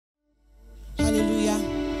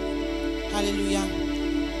Hallelujah.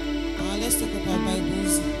 Let's take up our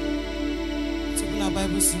Bibles. Let's open our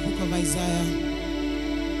Bibles to the book of Isaiah.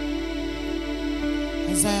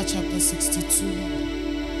 Isaiah chapter 62.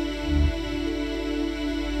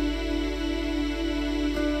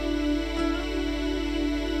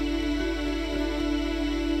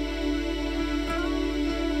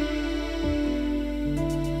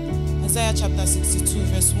 Isaiah chapter 62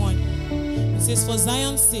 verse 1. It says, "For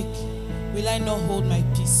Zion's sake will I not hold my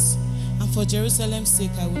peace, and for Jerusalem's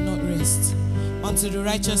sake I will not rest, until the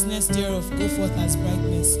righteousness thereof go forth as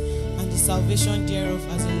brightness, and the salvation thereof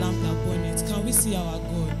as a lamp that burneth." Can we see our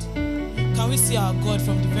God? Can we see our God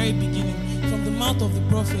from the very beginning, from the mouth of the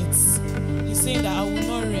prophets? He's saying that I will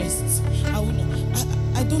not rest. I will not.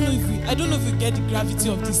 I don't know if we get the gravity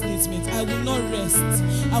of this statement. I will not rest.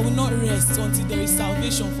 I will not rest until there is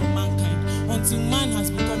salvation for mankind. Until man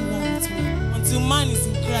has become one with me. Until man is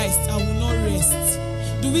in Christ, I will not rest.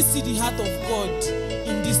 Do we see the heart of God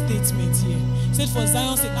in this statement here? He said, "For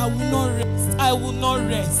Zion's sake, I will not rest. I will not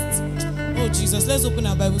rest." Oh Jesus, let's open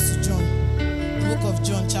our Bibles to John. The book of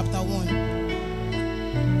John, chapter 1.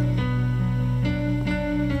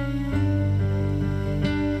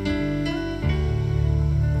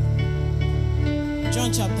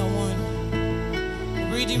 John chapter 1,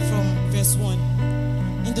 reading from verse 1.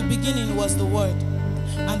 "In the beginning was the Word,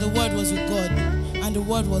 and the Word was with God, and the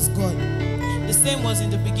Word was God. The same was in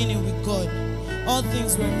the beginning with God. All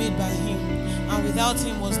things were made by Him, and without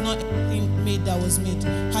Him was not anything made that was made."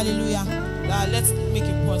 Hallelujah. Let's make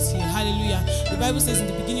a pause here. Hallelujah. The Bible says in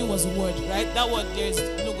the beginning was the Word, right? That word there is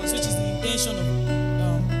logos, which is the intention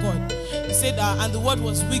of God. He said, and the Word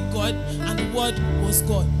was with God, and the Word was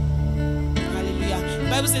God.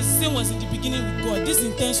 The Bible says the same was in the beginning with God. This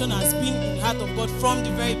intention has been in the heart of God from the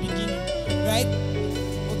very beginning, right?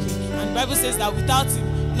 Okay. And the Bible says that without Him,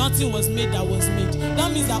 nothing was made that was made.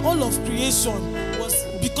 That means that all of creation was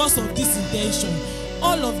because of this intention.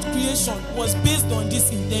 All of creation was based on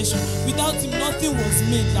this intention. Without Him, nothing was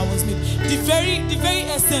made that was made. The very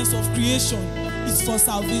essence of creation is for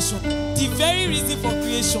salvation. The very reason for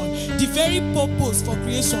creation, the very purpose for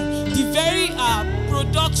creation, the very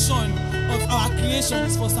production of our creation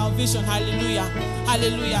is for salvation. Hallelujah.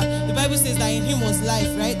 Hallelujah. The Bible says that in Him was life,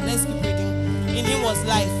 right? Let's keep reading. In Him was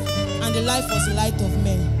life, and the life was the light of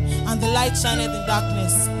men, and the light shined in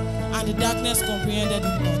darkness, and the darkness comprehended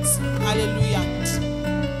it not. Hallelujah.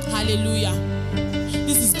 Hallelujah.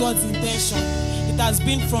 This is God's intention. It has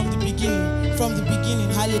been from the beginning. From the beginning.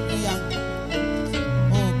 Hallelujah.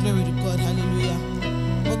 Oh, glory to God. Hallelujah.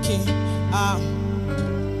 Okay.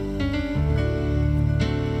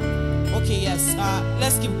 Okay, yes.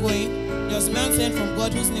 Let's keep going. There was a man sent from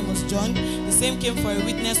God whose name was John. The same came for a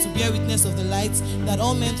witness, to bear witness of the light, that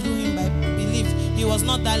all men through him might believe. He was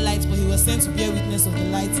not that light, but he was sent to bear witness of the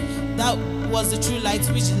light. That was the true light,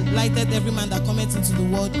 which lighted every man that cometh into the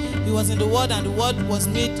world. He was in the world, and the world was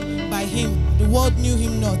made by him. The world knew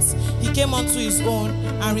him not. He came unto his own,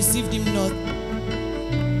 and received him not.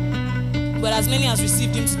 But as many as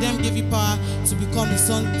received him, to them gave he power to become the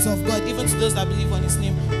sons of God, even to those that believe on his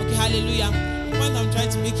name. Okay, hallelujah. The point I'm trying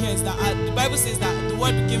to make here is that the Bible says that the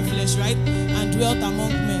word became flesh, right? And dwelt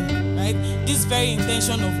among men, right? This very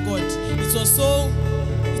intention of God, it was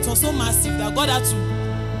so massive that God had to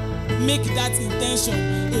make that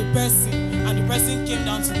intention a person, and the person came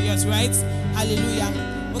down to the earth, right? Hallelujah.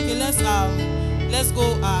 Okay, let's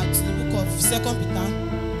go to the book of 2 Peter.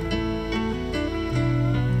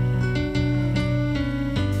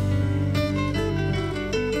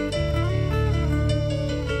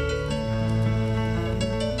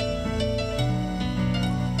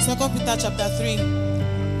 2 Peter chapter 3,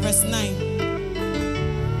 verse 9.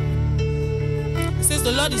 It says,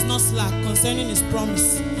 "The Lord is not slack concerning His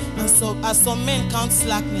promise, and so as some men count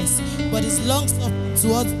slackness, but is long-suffering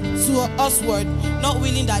to usward, not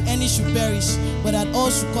willing that any should perish, but that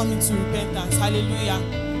all should come into repentance." Hallelujah.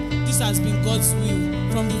 This has been God's will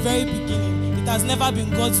from the very beginning. It has never been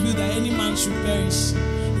God's will that any man should perish.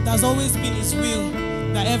 It has always been His will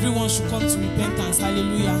that everyone should come to repentance.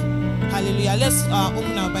 Hallelujah. Hallelujah. Let's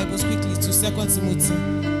open our Bibles quickly to 2 Timothy.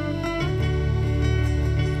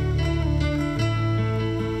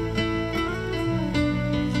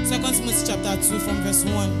 2 Timothy chapter 2 from verse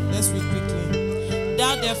 1. Let's read quickly.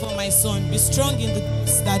 "Thou therefore, my son, be strong in the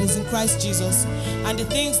grace that is in Christ Jesus, and the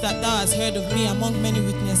things that thou hast heard of me among many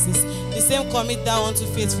witnesses, the same commit thou unto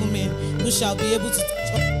faithful men, who shall be able to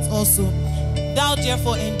teach others also. Thou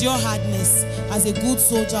therefore endure hardness as a good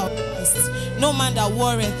soldier of Christ. No man that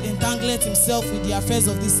warreth entangleth himself with the affairs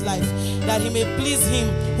of this life, that he may please him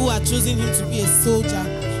who hath chosen him to be a soldier.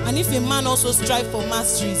 And if a man also strive for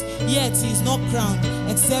masteries, yet he is not crowned,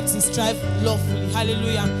 except he strive lawfully.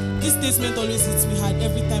 Hallelujah. This statement always hits me hard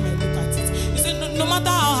every time I look at it. You see, no matter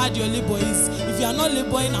how hard your labor is, if you are not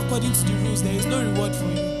laboring according to the rules, there is no reward for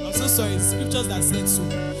you. I'm so sorry, it's scriptures that said so.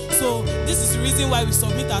 So this is the reason why we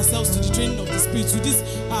submit ourselves to the training of the Spirit, to this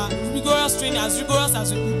rigorous training, as rigorous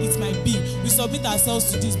as it might be. We submit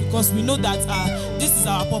ourselves to this because we know that this is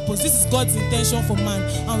our purpose. This is God's intention for man,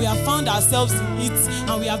 and we have found ourselves in it,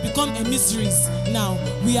 and we have become emissaries now.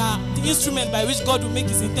 We are the instrument by which God will make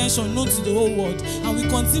his intention known to the whole world, and we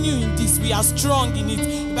continue in this. We are strong in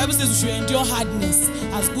it. The Bible says we should endure hardness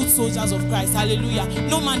as good soldiers of Christ. Hallelujah.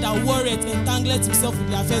 No man that worrieth entangleth himself with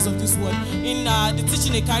the affairs of this world. In the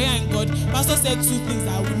teaching A Career in God, Pastor said two things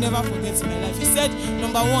that I will never forget in my life. He said,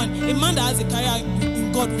 number one, a man that has a career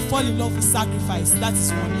in God will fall in love with sacrifice. That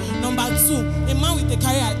is one. Number two, a man with a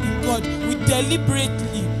career in God will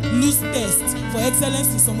deliberately lose thirst for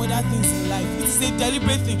excellence in some other things in life. It is a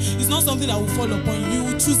deliberate thing. It's not something that will fall upon you. You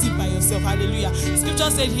will choose it by yourself. Hallelujah. Scripture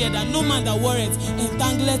said here that no man that worrieth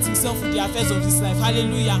entangleth himself with the affairs of this life.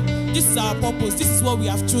 Hallelujah. This is our purpose. This is what we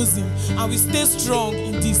have chosen, and we stay strong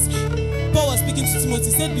in this. Paul was speaking to Timothy.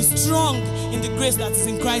 He said, be strong in the grace that is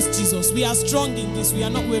in Christ Jesus. We are strong in this. We are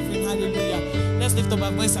not wavering. Hallelujah. Let's lift up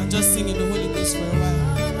our voice and just sing in the Holy Ghost for a while.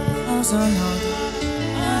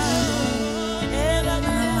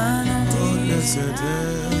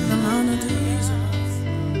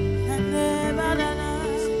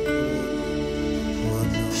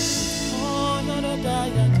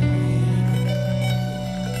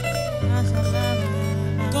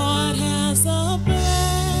 God has a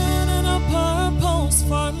plan and a purpose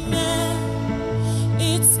for man.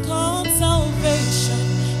 It's called salvation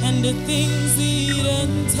and the things it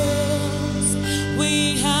entails.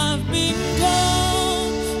 We have been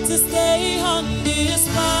called to stay on this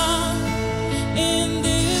path. In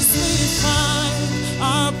this we find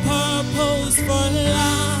our purpose for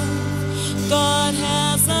life. God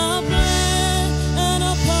has a plan and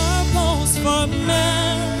a purpose for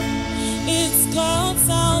man. It's called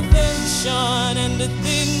salvation and the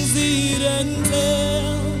things it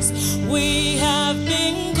entails. We have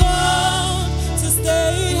been called to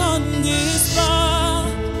stay on this path.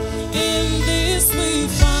 In this we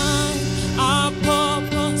find our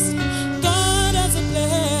purpose. God has a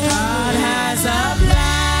plan. God has a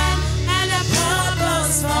plan and a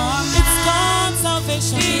purpose for man. It's called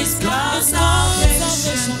salvation. It's called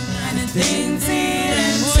salvation and the things it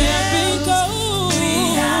entails.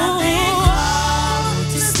 We have been called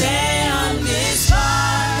to stay on this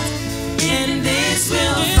path. In this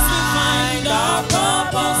we'll find our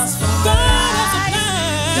purpose for God life. has a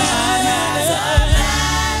plan. God has a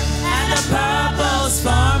plan and a purpose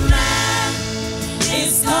for man.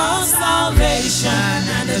 It's called salvation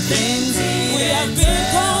and the things it We have been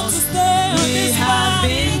called to stay on this path.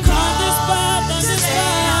 to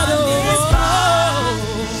stay on this path.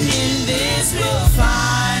 In this we'll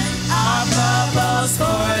find our purpose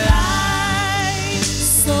for life.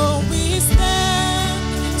 So we stand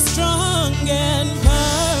strong and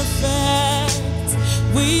perfect.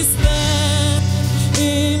 We stand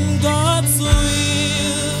in God's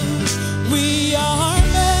will. We are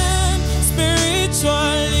men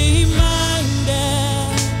spiritually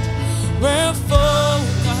minded. We're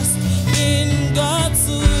focused in God's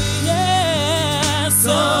will. Yeah.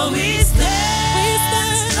 So we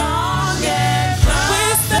stand strong and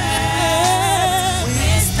perfect. We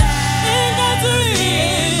stand in God's will.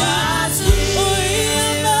 in God's will.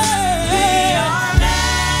 We are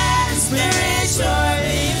men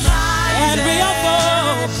spiritually minded. And we are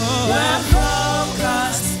focused. We're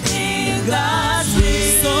focused in God's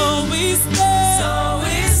will. So we stand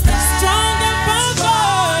strong and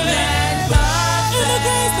strong and perfect in the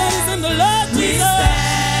grace that is in the Lord We Jesus.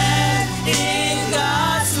 stand in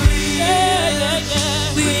God's will.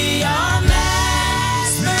 We are men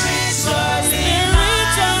spiritually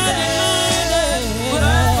minded.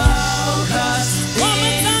 We're focused One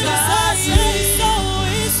more in time, God's so we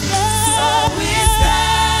will. stand. So we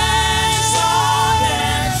stand strong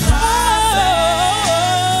and perfect.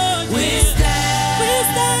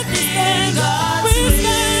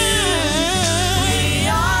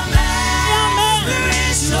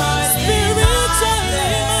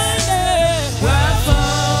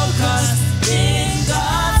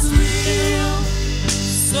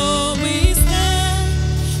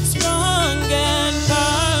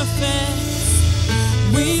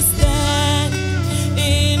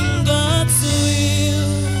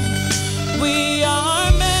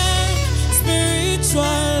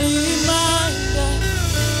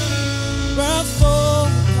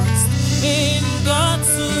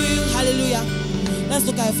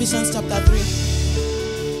 at Ephesians chapter 3.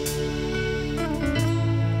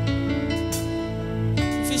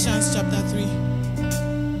 Ephesians chapter 3.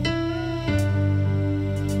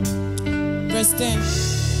 Verse 10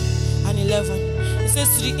 and 11. It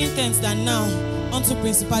says, to the intent that now unto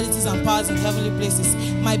principalities and powers in heavenly places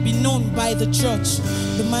might be known by the church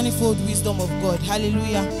the manifold wisdom of God.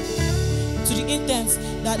 Hallelujah. To the intent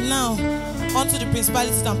that now unto the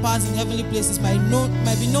principalities and powers in heavenly places might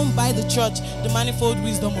be known by the church the manifold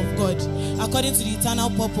wisdom of God, according to the eternal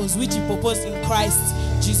purpose which he proposed in Christ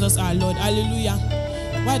Jesus our Lord. Hallelujah.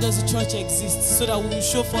 Why does the church exist? So that we will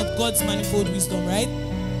show forth God's manifold wisdom, right?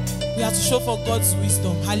 We have to show for God's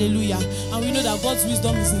wisdom. Hallelujah. And we know that God's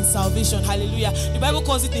wisdom is in salvation. Hallelujah. The Bible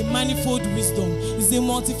calls it a manifold wisdom. It's a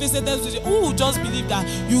multifaceted wisdom. Who just believe that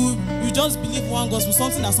you just believe one gospel,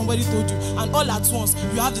 something that somebody told you, and all at once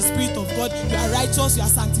you have the Spirit of God, you are righteous, you are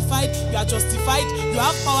sanctified, you are justified, you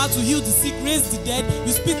have power to heal the sick, raise the dead,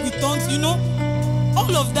 you speak with tongues, you know,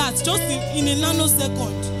 all of that just in a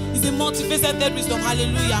nanosecond is a multifaceted wisdom.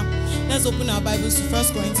 Hallelujah. Let's open our Bibles to 1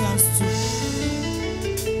 Corinthians 2.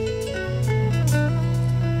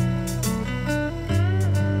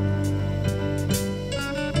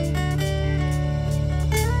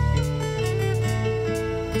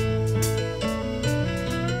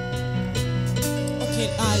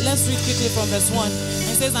 Let's read quickly from verse 1.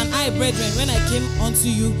 It says, and I, brethren, when I came unto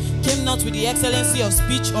you, came not with the excellency of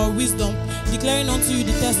speech or wisdom, declaring unto you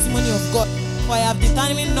the testimony of God. For I have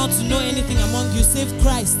determined not to know anything among you save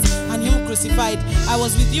Christ and him crucified. I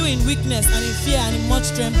was with you in weakness and in fear and in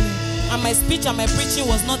much trembling. And my speech and my preaching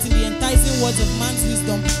was not in the enticing words of man's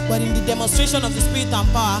wisdom, but in the demonstration of the Spirit and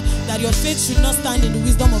power, that your faith should not stand in the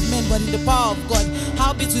wisdom of men, but in the power of God.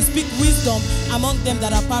 Howbeit we speak wisdom among them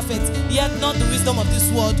that are perfect, yet not the wisdom of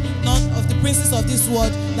this world, not of the princes of this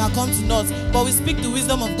world that come to naught, but we speak the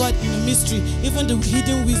wisdom of God in a mystery, even the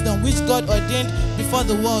hidden wisdom which God ordained before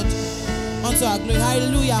the world, unto our glory.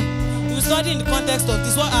 Hallelujah. We study in the context of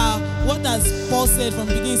this. What has Paul said from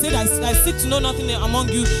the beginning? He said, I seek to know nothing among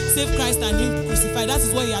you save Christ and him crucified. That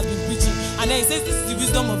is what he has been preaching. And then he says, this is the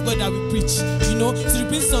wisdom of God that we preach. You know, to the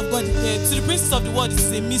princes of God, to the princes of the world, this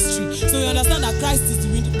is a mystery. So we understand that Christ is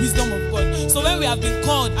the wisdom of God. So when we have been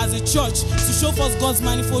called as a church to show forth God's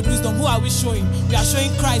manifold wisdom, who are we showing? We are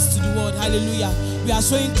showing Christ to the world. Hallelujah. We are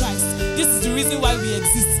showing Christ. This is the reason why we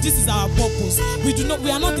exist. This is our purpose. We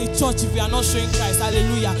are not a church if we are not showing Christ.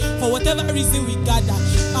 Hallelujah. For whatever reason we gather.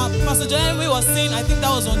 Pastor John was saying, I think that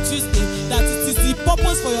was on Tuesday, that it is the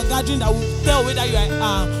purpose for your gathering that will tell whether you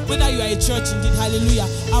are a church indeed. Hallelujah.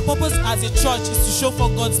 Our purpose as a church is to show for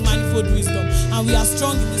God's manifold wisdom, and we are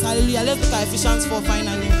strong in this. Hallelujah. Let's look at Ephesians 4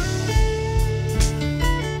 finally.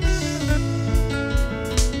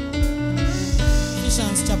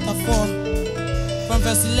 Ephesians chapter 4 from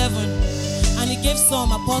verse 11. And he gave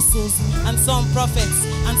some apostles, and some prophets,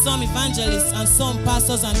 and some evangelists, and some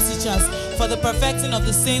pastors and teachers, for the perfecting of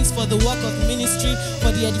the saints, for the work of ministry,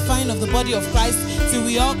 for the edifying of the body of Christ, till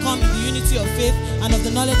we all come in the unity of faith and of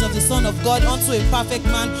the knowledge of the Son of God, unto a perfect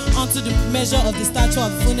man, unto the measure of the stature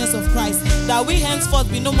of the fullness of Christ, that we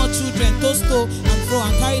henceforth be no more children, tossed to and fro,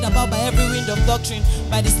 and carried about by every wind of doctrine,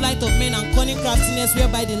 by the sleight of men and cunning craftiness,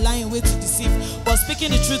 whereby they lie in wait to deceive. But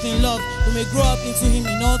speaking the truth in love, we may grow up into him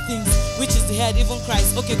in all things, which is the head, even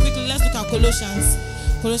Christ. Okay, quickly, let's look at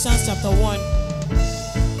Colossians chapter 1.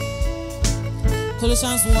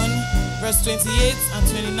 Colossians 1, verse 28 and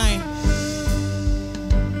 29.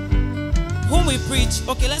 Whom we preach.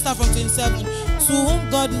 Okay, let's start from 27. To whom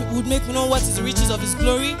God would make known what is the riches of his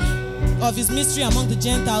glory, of his mystery among the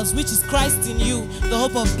Gentiles, which is Christ in you, the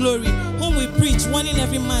hope of glory, whom we preach, warning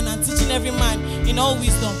every man and teaching every man in all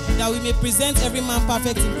wisdom, that we may present every man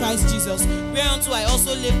perfect in Christ Jesus. Whereunto I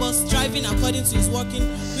also labor, striving according to his working,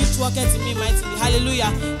 which worketh in me mightily.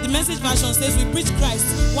 Hallelujah. The Message version says we preach Christ,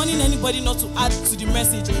 warning anybody not to add to the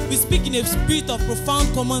message. We speak in a spirit of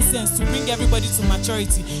profound common sense to bring everybody to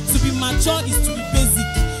maturity. To be mature is to be basic.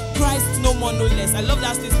 Christ, no more, no less. I love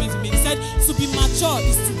that statement to me. He said, to be mature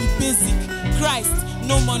is to be basic. Christ,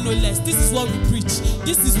 no more, no less. This is what we preach.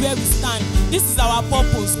 This is where we stand. This is our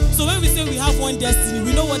purpose. So when we say we have one destiny,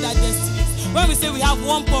 we know what that destiny is. When we say we have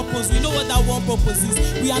one purpose, we know what that one purpose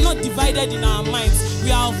is. We are not divided in our minds.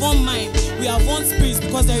 We are of one mind. We have one spirit,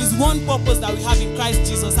 because there is one purpose that we have in Christ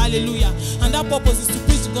Jesus. Hallelujah. And that purpose is to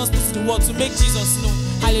preach the gospel to the world, to make Jesus known.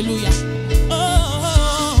 Hallelujah.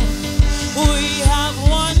 Oh, we have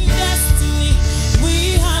one destiny.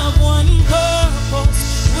 We have one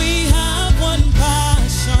purpose. We have one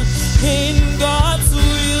passion in God's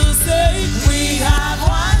will. Say we have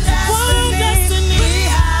one destiny. We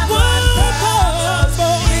have one purpose.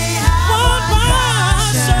 We have one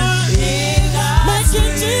passion in God's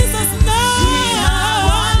will.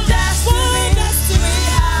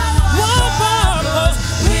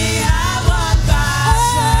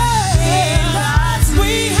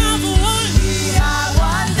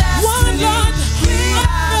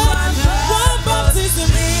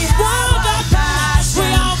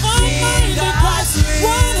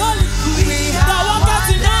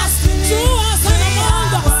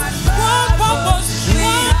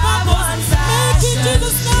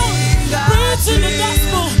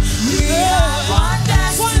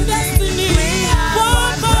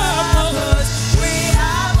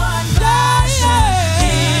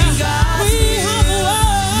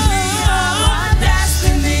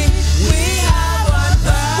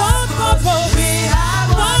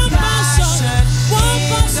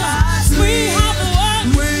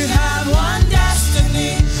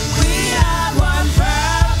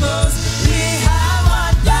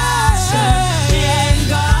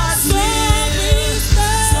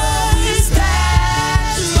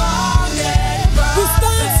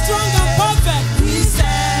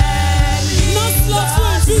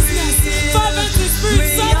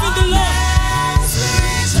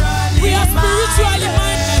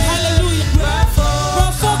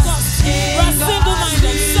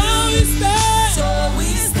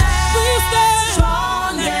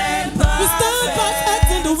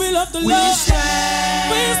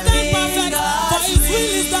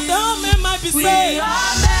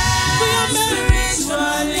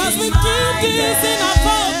 is in our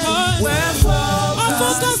focus. We're Our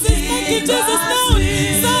focus is making Jesus known.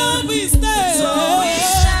 So we stand. So we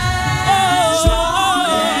stand strong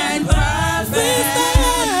and perfect.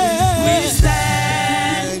 We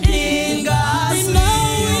stand in God's We know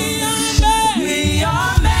will. We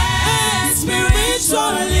are made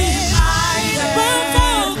spiritually minded. we're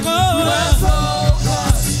focused. We're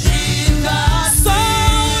focused in God's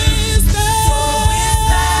So we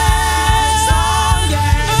stand. strong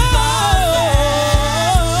and perfect.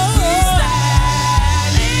 We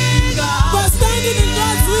stand in God's We're standing in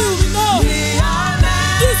God's will, we know. We are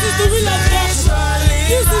made This is the will of God. spiritually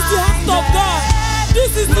This is the heart of God.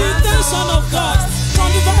 This is the intention of God from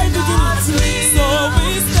the very beginning. So we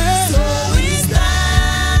stand. So we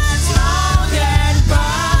stand strong and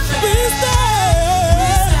perfect. We stand.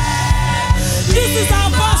 This is our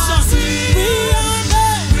passion. We are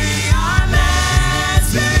made. We are made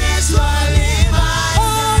spiritually minded.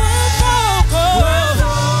 We're We're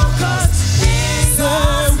focused. focused in So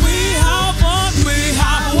God's we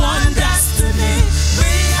have one destiny.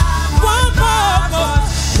 We have One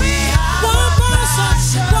purpose. We have One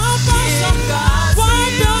passion. One passion. One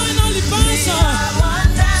pure and only passion. one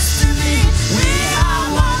destiny. We have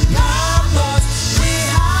one purpose. We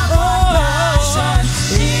have one passion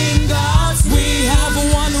in God's We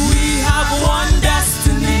have one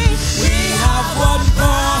destiny. We have one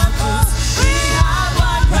purpose. We have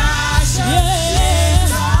one passion.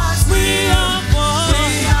 Yeah. We We have one.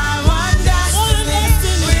 have one destiny.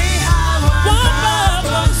 We have one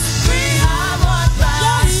purpose. We have one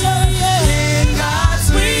passion in God's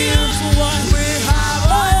We will. have one. We have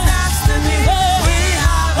one destiny. We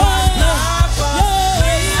have one purpose.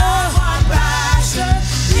 We have one passion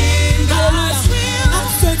in God's will.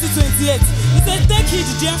 Acts 20:28. He said, take heed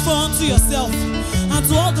therefore unto yourself and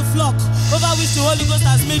to all the flock over which the Holy Ghost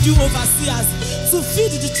has made you overseers, to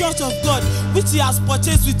feed the church of God, which he has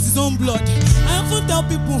purchased with his own blood. I often tell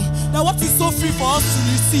people that what is so free for us to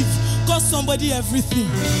receive costs somebody everything.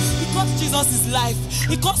 It cost Jesus his life.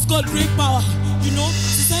 It cost God great power, you know,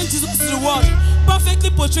 to send Jesus to the world, perfectly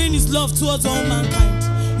portraying his love towards all mankind,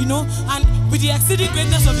 you know, and with the exceeding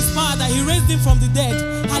greatness of his power that he raised him from the dead.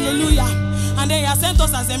 Hallelujah. And then he has sent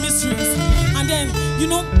us as emissaries. And then, you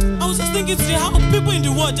know, I was just thinking today how people in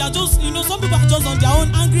the world, they are just, you know, some people are just on their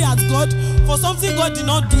own angry at God for something God did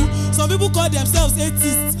not do. Some people call themselves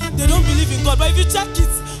atheists. They don't believe in God. But if you check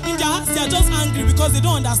it, in their hearts, they are just angry because they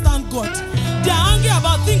don't understand God. They are angry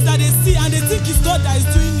about things that they see and they think it's God that is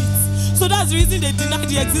doing it. So that's the reason they deny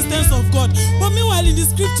the existence of God. But meanwhile, in the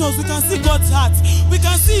scriptures, we can see God's heart. We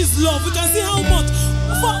can see his love. We can see how much.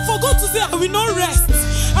 For God to say, I will not rest.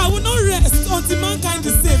 I will not rest until mankind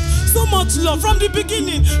is saved. So much love from the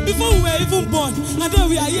beginning, before we were even born. And then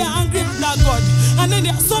we are here angry at that God. And then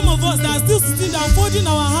there are some of us that are still sitting down, folding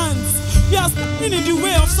our hands. We are standing in the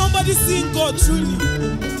way of somebody seeing God truly.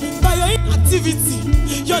 By your inactivity,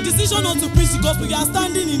 your decision not to preach the gospel, you are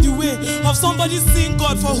standing in the way of somebody seeing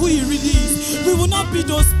God for who he really is. We will not be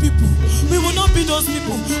those people. We will not be those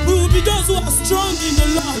people. We will be those who are strong in the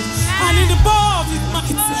Lord and in the power of his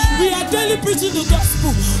might. We are daily preaching the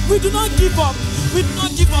gospel. We do not give up. We do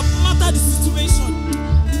not give up no matter the situation.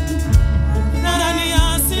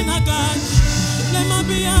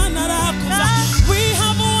 We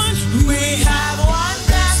have one. We have one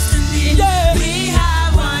destiny. Yeah. We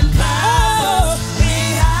have one purpose. We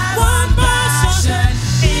have One one passion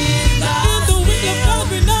in In God's the will of God,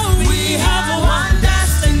 we know We have one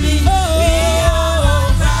destiny. We have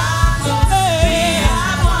one purpose. We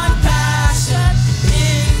have one passion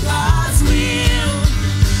in God's will.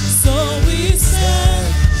 So we stand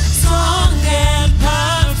strong and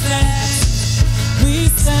perfect. We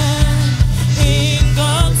stand in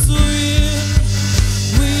God's will.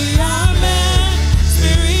 We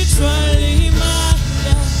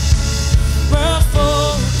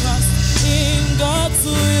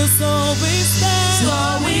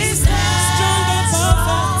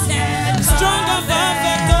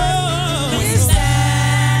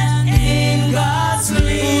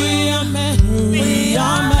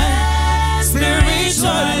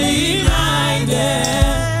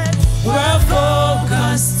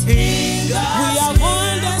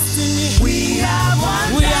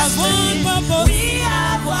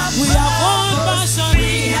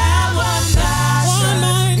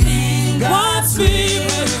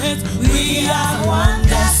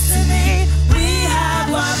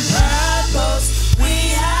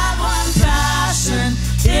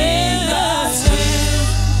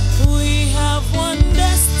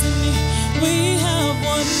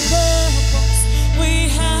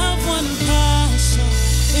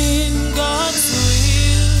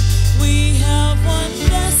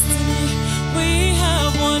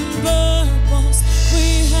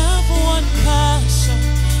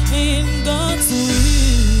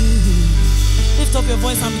your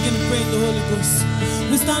voice and begin to pray in the Holy Ghost.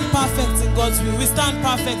 We stand perfect in God's will. We stand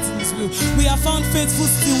perfect in His will. We have found faithful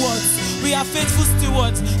stewards. We are faithful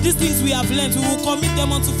stewards. These things we have learned, we will commit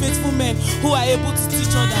them unto faithful men who are able to teach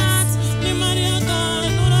others. Come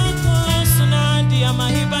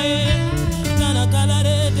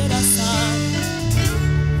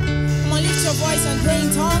on, lift your voice and pray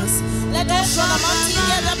in tongues. Let us show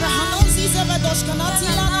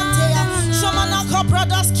Shamana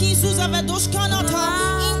Capradas Kisus of Edushkanata,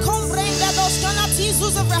 Incombrenda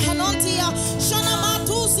Doshkanatisus of Rehanontia,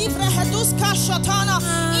 Shanamatus Ibreheduska Shatana,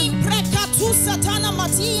 Imprecatu Satana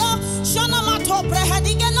Matia, Shanamato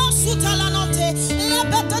Brehedigano Sutalanante,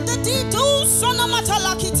 Lebeta de Ditu,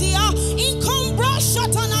 Sonamatalakitia, Incombra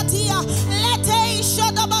Shatanatia, Lete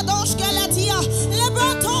Shadabadoshkeletia,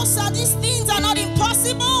 Lebrantosa, these things are not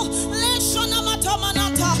impossible. Le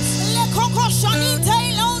Shanamatamanata, Le Coco Shanite.